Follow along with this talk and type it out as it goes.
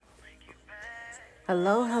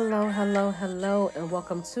Hello, hello, hello, hello, and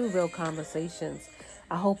welcome to Real Conversations.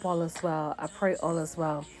 I hope all is well. I pray all is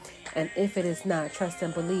well. And if it is not, trust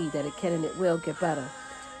and believe that it can and it will get better.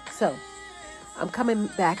 So, I'm coming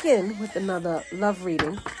back in with another love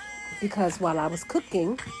reading because while I was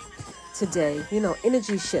cooking today,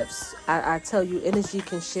 energy shifts. I tell you, energy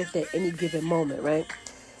can shift at any given moment, right?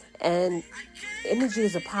 And energy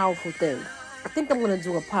is a powerful thing. I think I'm going to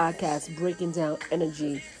do a podcast breaking down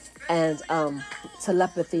energy and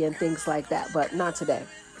telepathy and things like that, but not today.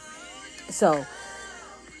 So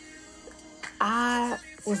I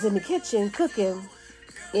was in the kitchen cooking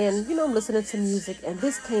and, I'm listening to music and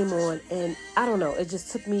this came on and I don't know, it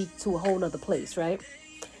just took me to a whole nother place, right?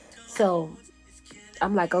 So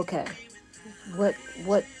I'm like, okay,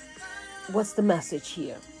 what's the message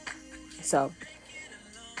here? So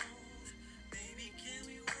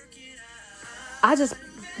I just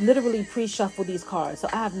literally pre-shuffle these cards, so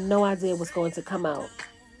I have no idea what's going to come out.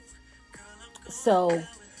 So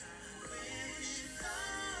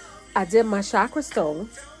I did my chakra stone,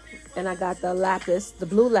 and I got the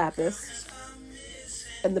blue lapis,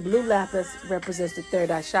 and the blue lapis represents the third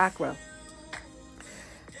eye chakra.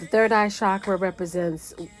 The third eye chakra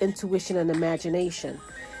represents intuition and imagination.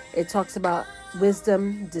 It talks about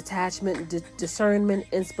wisdom, detachment, discernment,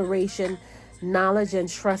 inspiration, knowledge, and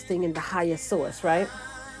trusting in the higher source, right?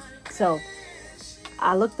 So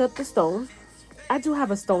I looked up the stone. I do have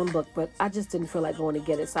a stone book, but I just didn't feel like going to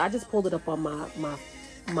get it. So I just pulled it up on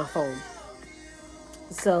my phone.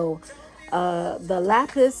 So the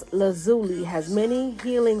lapis lazuli has many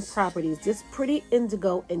healing properties. This pretty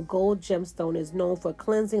indigo and gold gemstone is known for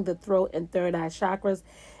cleansing the throat and third eye chakras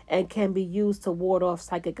and can be used to ward off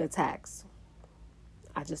psychic attacks.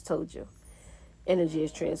 I just told you. Energy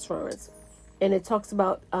is transference. And it talks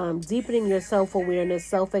about deepening your self-awareness,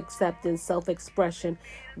 self-acceptance, self-expression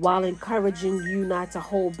while encouraging you not to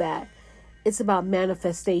hold back. It's about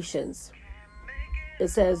manifestations. It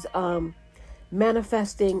says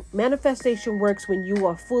manifestation works when you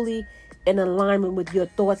are fully in alignment with your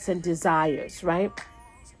thoughts and desires, right?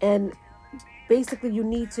 And basically you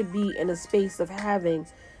need to be in a space of having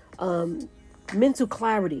mental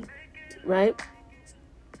clarity, right?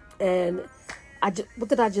 And what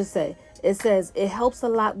did I just say? It says it helps a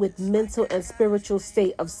lot with mental and spiritual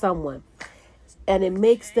state of someone. And it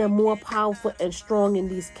makes them more powerful and strong in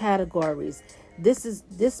these categories.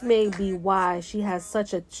 This may be why she has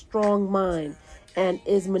such a strong mind and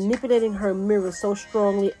is manipulating her mirror so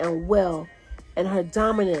strongly and well, and her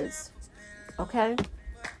dominance. Okay?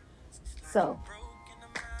 So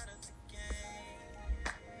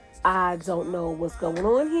I don't know what's going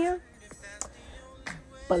on here,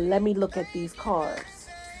 but let me look at these cards.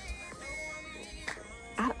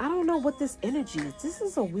 I don't know what this energy is. This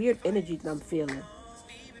is a weird energy that I'm feeling.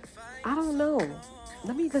 I don't know.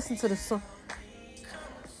 Let me listen to the song.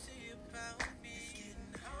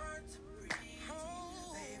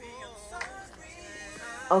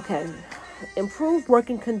 Okay. Improved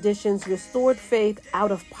working conditions, restored faith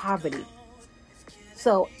out of poverty.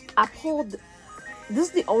 So I pulled, this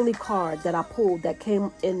is the only card that I pulled that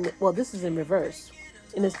came in, well, this is in reverse.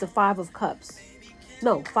 And it's the Five of Cups.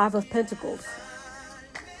 No, Five of Pentacles.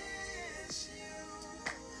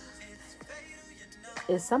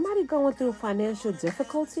 Is somebody going through financial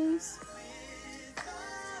difficulties?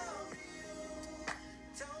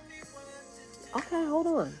 Okay, hold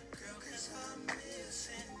on.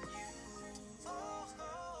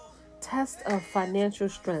 Test of financial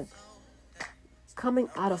strength. Coming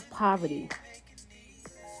out of poverty.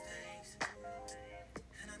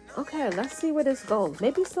 Okay, let's see where this goes.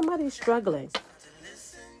 Maybe somebody's struggling.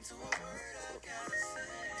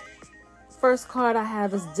 First card I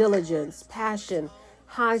have is diligence, passion,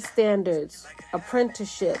 high standards,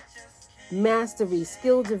 apprenticeship, mastery,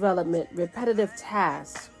 skill development, repetitive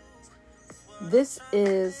tasks. This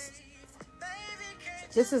is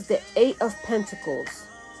the Eight of Pentacles.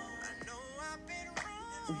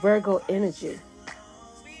 Virgo energy.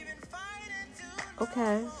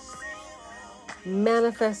 Okay.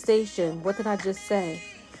 Manifestation. What did I just say?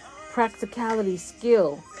 Practicality,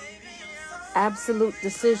 skill, absolute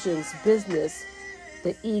decisions, business,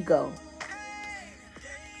 the ego.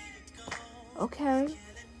 Okay.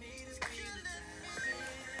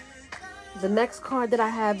 The next card that I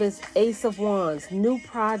have is Ace of Wands, new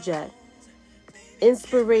project,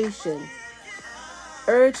 inspiration,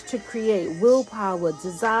 urge to create, willpower,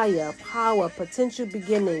 desire, power, potential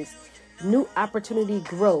beginnings, new opportunity,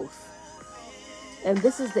 growth. And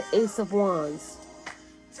this is the Ace of Wands,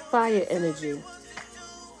 fire energy.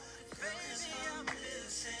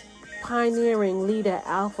 Pioneering, leader,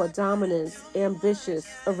 alpha, dominance, ambitious,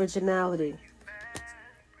 originality.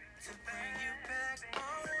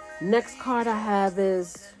 Next card I have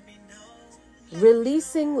is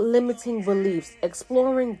releasing limiting beliefs,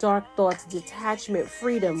 exploring dark thoughts, detachment,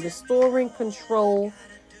 freedom, restoring control,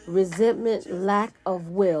 resentment, lack of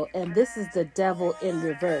will. And this is the devil in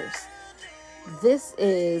reverse. This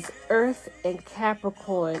is Earth and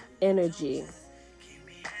Capricorn energy.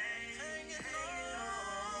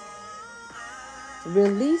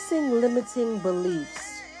 Releasing limiting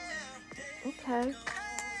beliefs. Okay.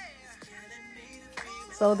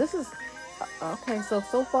 So this is, okay, so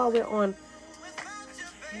far we're on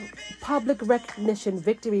public recognition,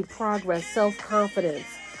 victory, progress, self-confidence,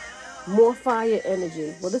 more fire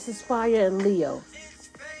energy. Well, this is fire and Leo.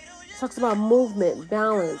 It talks about movement,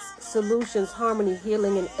 balance, solutions, harmony,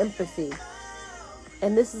 healing, and empathy.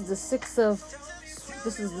 And this is the Six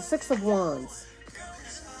of Wands.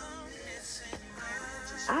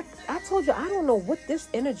 I told you I don't know what this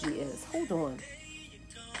energy is. Hold on.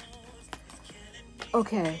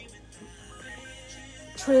 Okay.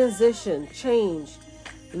 Transition, change,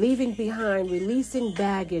 leaving behind, releasing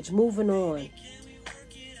baggage, moving on.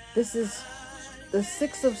 This is the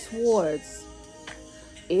Six of Swords.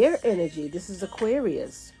 Air energy. This is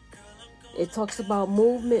Aquarius. It talks about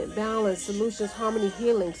movement, balance, solutions, harmony,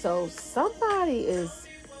 healing. So somebody is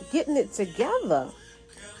getting it together.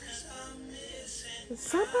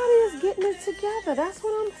 Somebody is getting it together. That's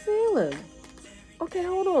what I'm feeling. Okay,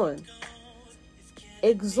 hold on.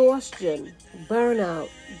 Exhaustion, burnout,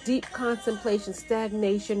 deep contemplation,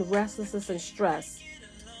 stagnation, restlessness, and stress.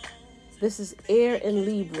 This is air in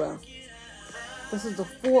Libra. This is the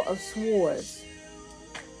Four of Swords.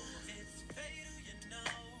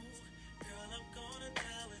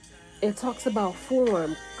 It talks about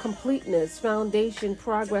form, completeness, foundation,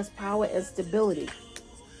 progress, power, and stability.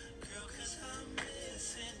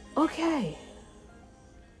 Okay.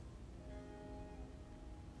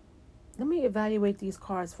 Let me evaluate these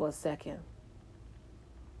cards for a second.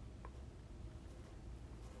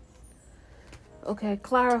 Okay,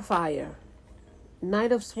 clarifier.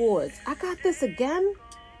 Knight of Swords. I got this again.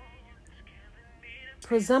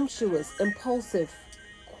 Presumptuous, impulsive,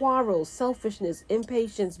 quarrels, selfishness,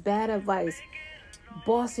 impatience, bad advice,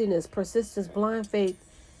 bossiness, persistence, blind faith,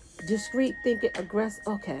 discreet thinking, aggressive.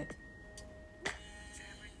 Okay.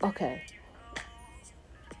 Okay.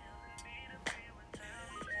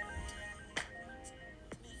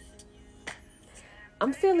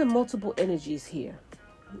 I'm feeling multiple energies here.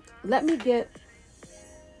 Let me get...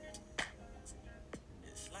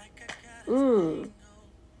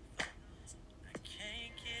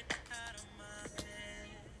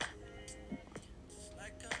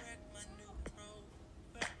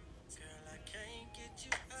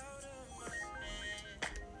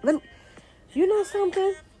 You know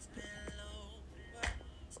something?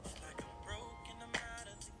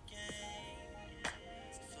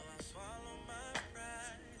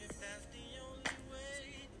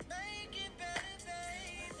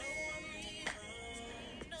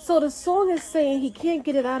 So the song is saying he can't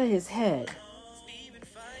get it out of his head.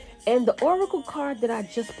 And the oracle card that I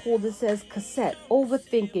just pulled, it says cassette,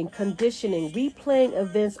 overthinking, conditioning, replaying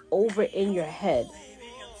events over in your head.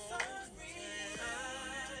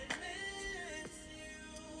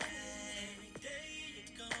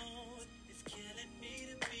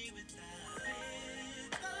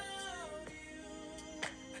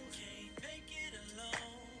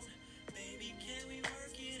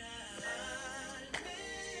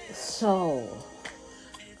 So,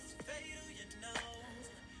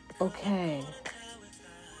 okay,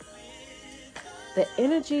 the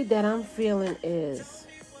energy that I'm feeling is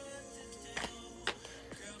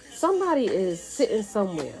somebody is sitting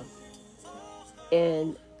somewhere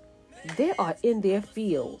and they are in their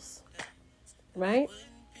fields, right?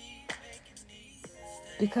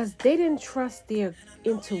 Because they didn't trust their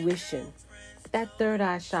intuition, that third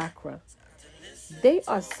eye chakra. They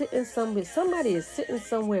are sitting somewhere, somebody is sitting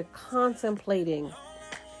somewhere contemplating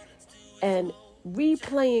and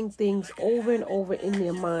replaying things over and over in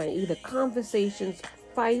their mind, either conversations,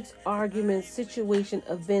 fights, arguments, situation,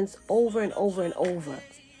 events over and over and over.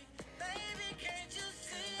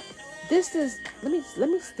 This is, let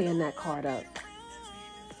me stand that card up.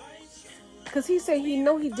 Because he said he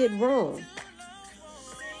know he did wrong.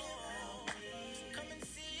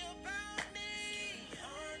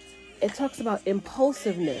 It talks about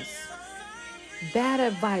impulsiveness, bad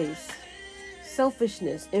advice,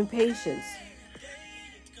 selfishness, impatience.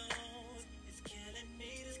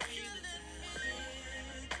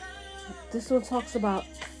 This one talks about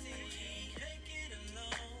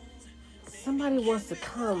somebody wants to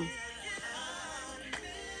come.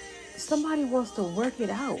 Somebody wants to work it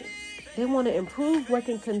out. They want to improve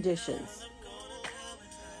working conditions.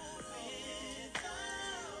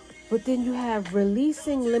 But then you have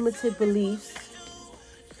releasing limited beliefs.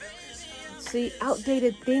 See,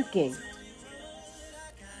 outdated thinking.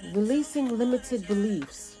 Releasing limited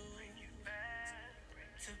beliefs.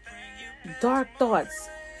 Dark thoughts.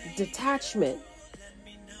 Detachment.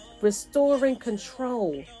 Restoring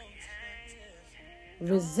control.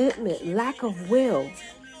 Resentment. Lack of will.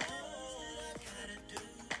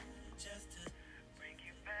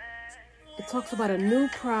 It talks about a new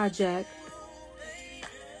project.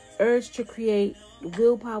 Urge to create.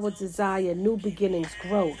 Willpower, desire, new beginnings,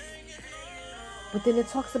 growth. But then it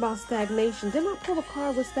talks about stagnation. Didn't I pull a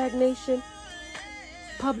card with stagnation?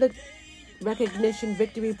 Public recognition,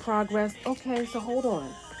 victory, progress. Okay, so hold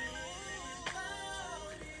on.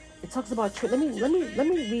 It talks about let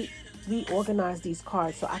me reorganize these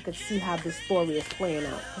cards so I could see how this story is playing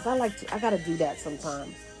out. Because I gotta do that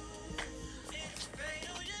sometimes.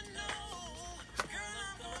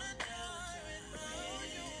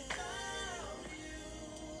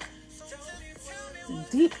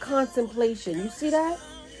 Deep contemplation. You see that?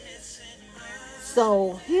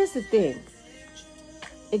 So here's the thing.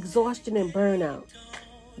 Exhaustion and burnout.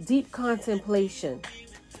 Deep contemplation.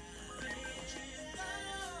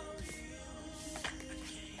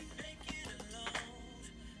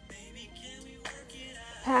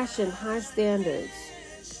 Passion, high standards.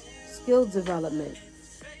 Skill development.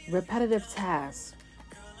 Repetitive tasks.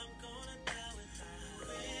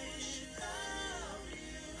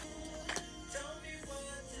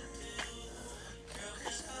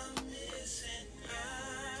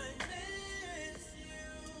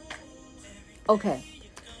 Okay,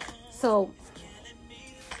 so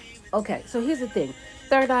here's the thing.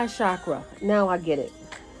 Third eye chakra. Now I get it.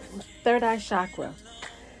 Third eye chakra.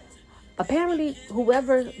 Apparently,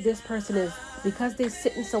 whoever this person is, because they're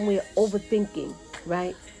sitting somewhere overthinking,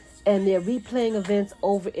 right? And they're replaying events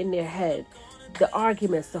over in their head. The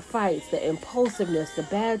arguments, the fights, the impulsiveness, the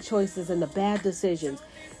bad choices, and the bad decisions.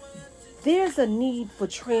 There's a need for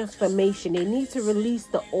transformation. They need to release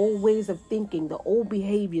the old ways of thinking, the old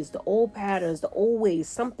behaviors, the old patterns, the old ways,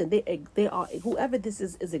 something. They are, whoever this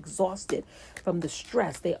is exhausted from the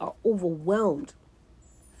stress. They are overwhelmed.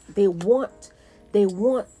 They want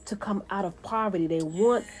to come out of poverty.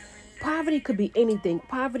 Poverty could be anything.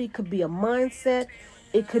 Poverty could be a mindset.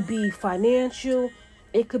 It could be financial.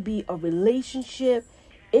 It could be a relationship.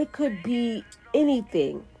 It could be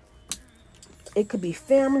anything. It could be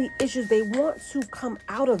family issues. They want to come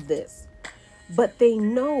out of this, but they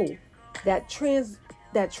know that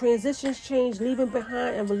transitions change, leaving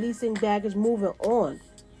behind and releasing baggage, moving on.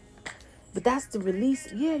 But that's the release.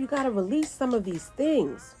 Yeah, you got to release some of these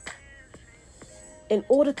things in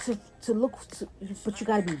order to look to, but you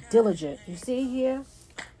got to be diligent. You see here?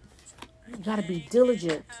 You got to be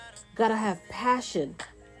diligent. You got to have passion.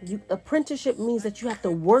 Apprenticeship means that you have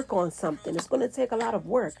to work on something. It's going to take a lot of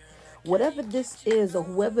work. Whatever this is or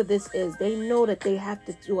whoever this is, they know that they have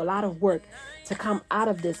to do a lot of work to come out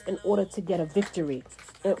of this in order to get a victory,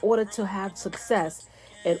 in order to have success,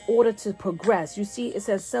 in order to progress. You see, it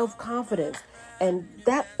says self-confidence, and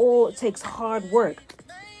that all takes hard work.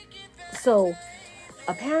 So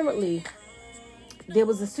apparently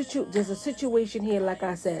there's a situation here, like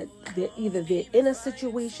I said, they're in a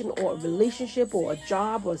situation or a relationship or a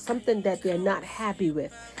job or something that they're not happy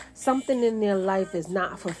with. Something in their life is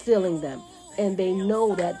not fulfilling them, and they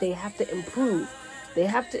know that they have to improve. They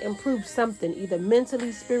have to improve something, either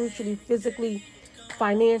mentally, spiritually, physically,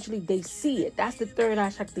 financially. They see it. That's the third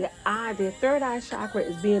eye chakra. Their third eye chakra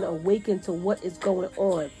is being awakened to what is going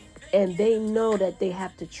on, and they know that they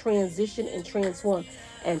have to transition and transform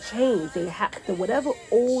and change. They have to, whatever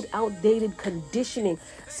old, outdated conditioning.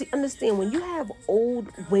 See, understand, when you have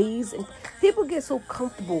old ways, and people get so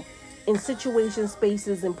comfortable in situations,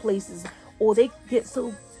 spaces, and places, or they get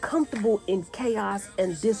so comfortable in chaos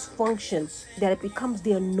and dysfunction that it becomes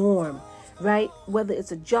their norm, right? Whether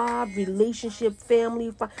it's a job, relationship,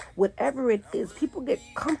 family, whatever it is, people get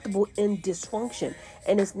comfortable in dysfunction.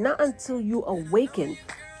 And it's not until you awaken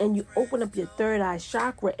and you open up your third eye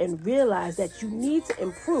chakra and realize that you need to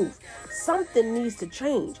improve. Something needs to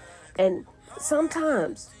change. And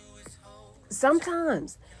sometimes,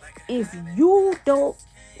 if you don't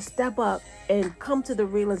step up and come to the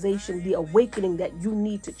realization, the awakening that you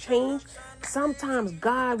need to change, sometimes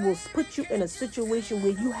God will put you in a situation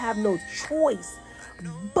where you have no choice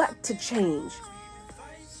but to change.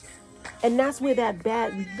 And that's where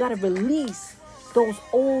you got to release those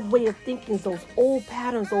old way of thinking, those old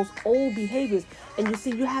patterns, those old behaviors. And you see,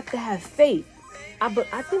 you have to have faith. I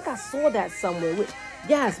think I saw that somewhere.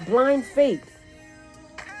 Yes, blind faith.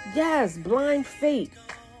 Yes, blind faith.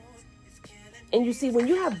 And you see, when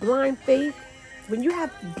you have blind faith, when you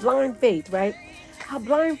have blind faith, right? How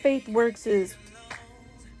blind faith works is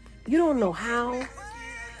you don't know how,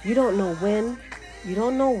 you don't know when, you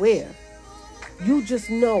don't know where. You just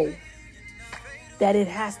know that it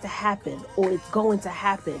has to happen or it's going to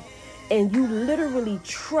happen. And you literally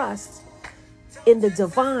trust in the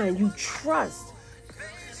divine. You trust.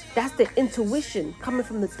 That's the intuition coming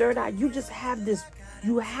from the third eye. You just have this,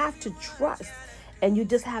 you have to trust. And you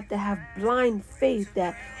just have to have blind faith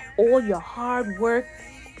that all your hard work,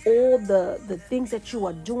 all the things that you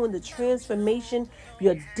are doing, the transformation,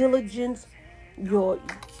 your diligence,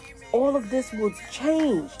 all of this will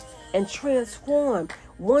change and transform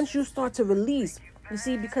once you start to release. You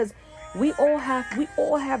see, because we all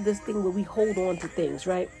have this thing where we hold on to things,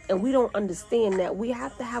 right? And we don't understand that we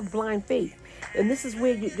have to have blind faith. And this is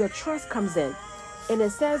where your trust comes in. And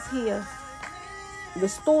it says here,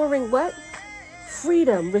 restoring what?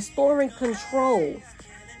 Freedom, restoring control,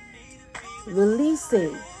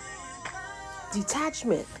 releasing,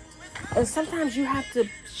 detachment. And sometimes you have to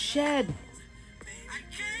shed.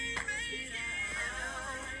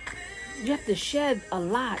 You have to shed a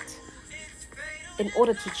lot in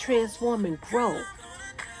order to transform and grow.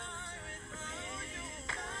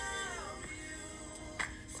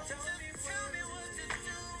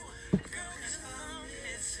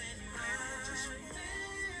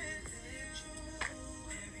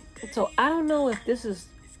 So I don't know if this is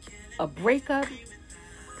a breakup.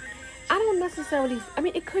 I don't necessarily, I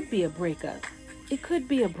mean, it could be a breakup. It could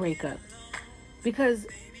be a breakup. Because,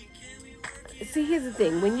 see, here's the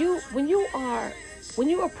thing. When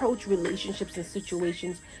you approach relationships and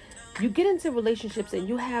situations, you get into relationships and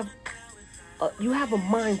you have a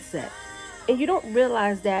mindset. And you don't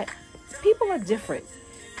realize that people are different.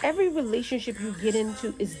 Every relationship you get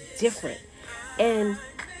into is different. And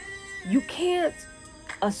you can't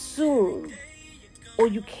assume, or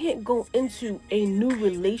you can't go into a new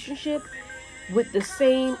relationship with the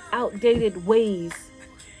same outdated ways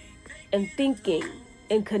and thinking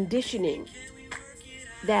and conditioning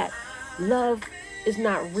that love is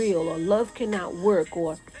not real, or love cannot work,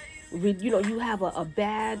 or you have a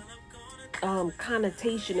bad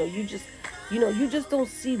connotation, or you just don't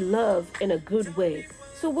see love in a good way.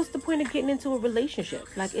 So what's the point of getting into a relationship?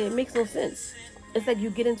 Like, it makes no sense. It's like you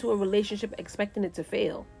get into a relationship expecting it to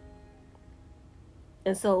fail.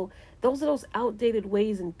 And so those are those outdated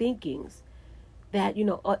ways and thinkings that,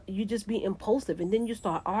 you just be impulsive, and then you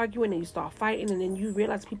start arguing and you start fighting, and then you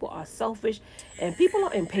realize people are selfish and people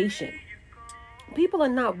are impatient. People are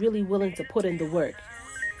not really willing to put in the work.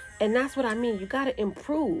 And that's what I mean. You got to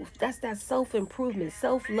improve. That's that self-improvement,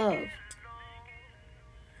 self-love.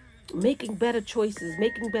 Making better choices,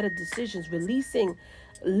 making better decisions, releasing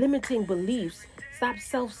limiting beliefs. Stop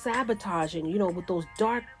self-sabotaging, with those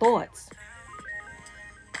dark thoughts.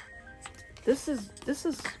 This is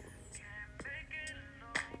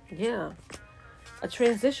a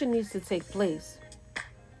transition needs to take place.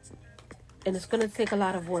 And it's going to take a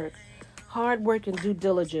lot of work. Hard work and due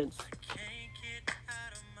diligence.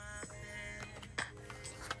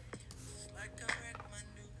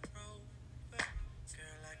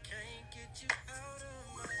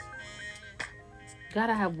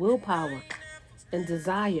 Gotta have willpower and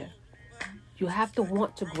desire. You have to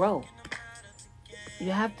want to grow.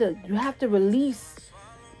 You have to release.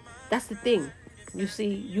 That's the thing. You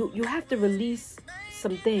see, you have to release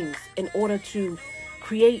some things in order to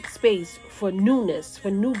create space for newness, for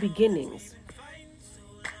new beginnings.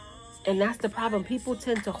 And that's the problem. People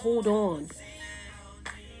tend to hold on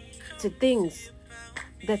to things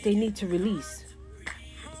that they need to release.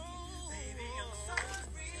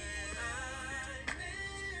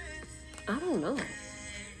 I don't know.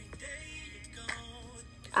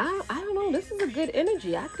 I don't know. This is a good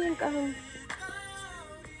energy. I think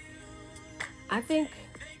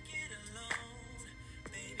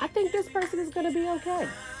this person is going to be okay.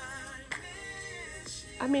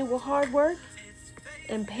 I mean, with hard work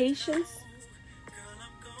and patience,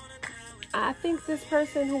 I think this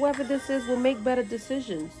person, whoever this is, will make better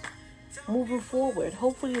decisions moving forward.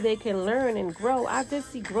 Hopefully they can learn and grow. I did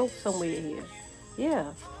see growth somewhere here.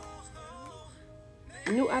 Yeah.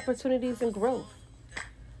 New opportunities and growth.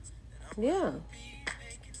 Yeah.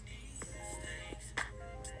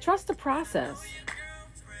 Trust the process.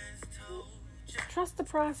 Trust the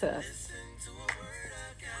process.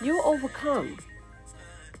 You'll overcome.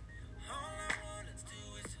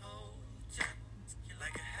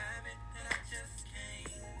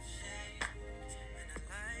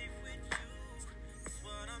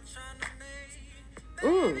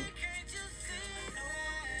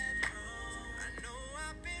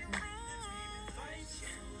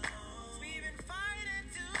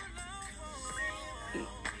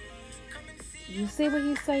 You see what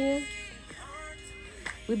he's saying?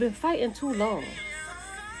 We've been fighting too long.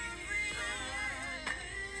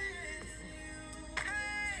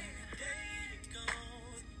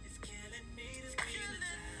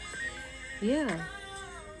 Yeah.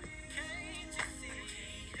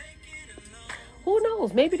 Who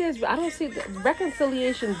knows? Maybe there's, I don't see, the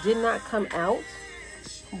reconciliation did not come out,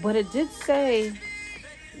 but it did say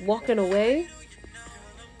walking away,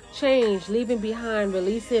 change, leaving behind,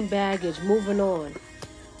 releasing baggage, moving on.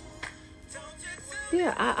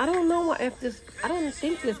 Yeah, I don't know if this, I don't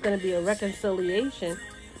think there's going to be a reconciliation,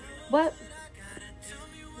 but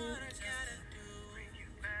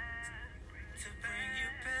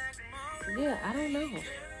yeah, I don't know.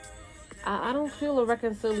 I don't feel a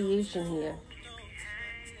reconciliation here,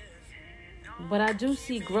 but I do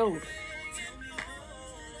see growth.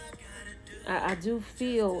 I do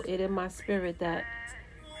feel it in my spirit that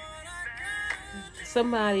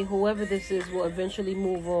somebody, whoever this is, will eventually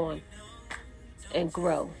move on and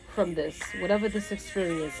grow from this, whatever this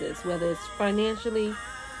experience is, whether it's financially,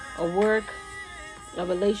 a work, a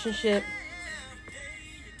relationship,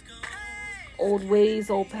 old ways,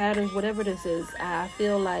 old patterns, whatever this is. I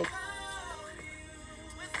feel like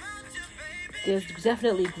there's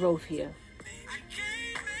definitely growth here.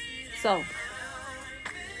 So,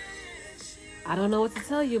 I don't know what to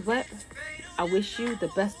tell you, but I wish you the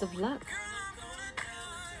best of luck.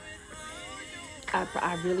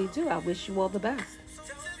 I really do. I wish you all the best.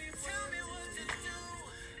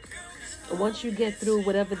 Once you get through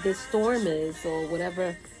whatever this storm is, or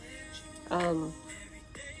whatever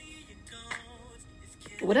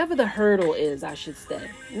the hurdle is, I should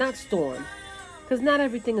say. Not storm. Because not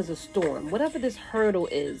everything is a storm. Whatever this hurdle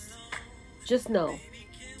is, just know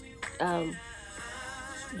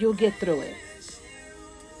you'll get through it.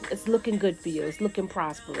 It's looking good for you. It's looking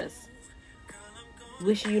prosperous.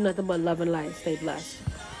 Wishing you nothing but love and light. Stay blessed.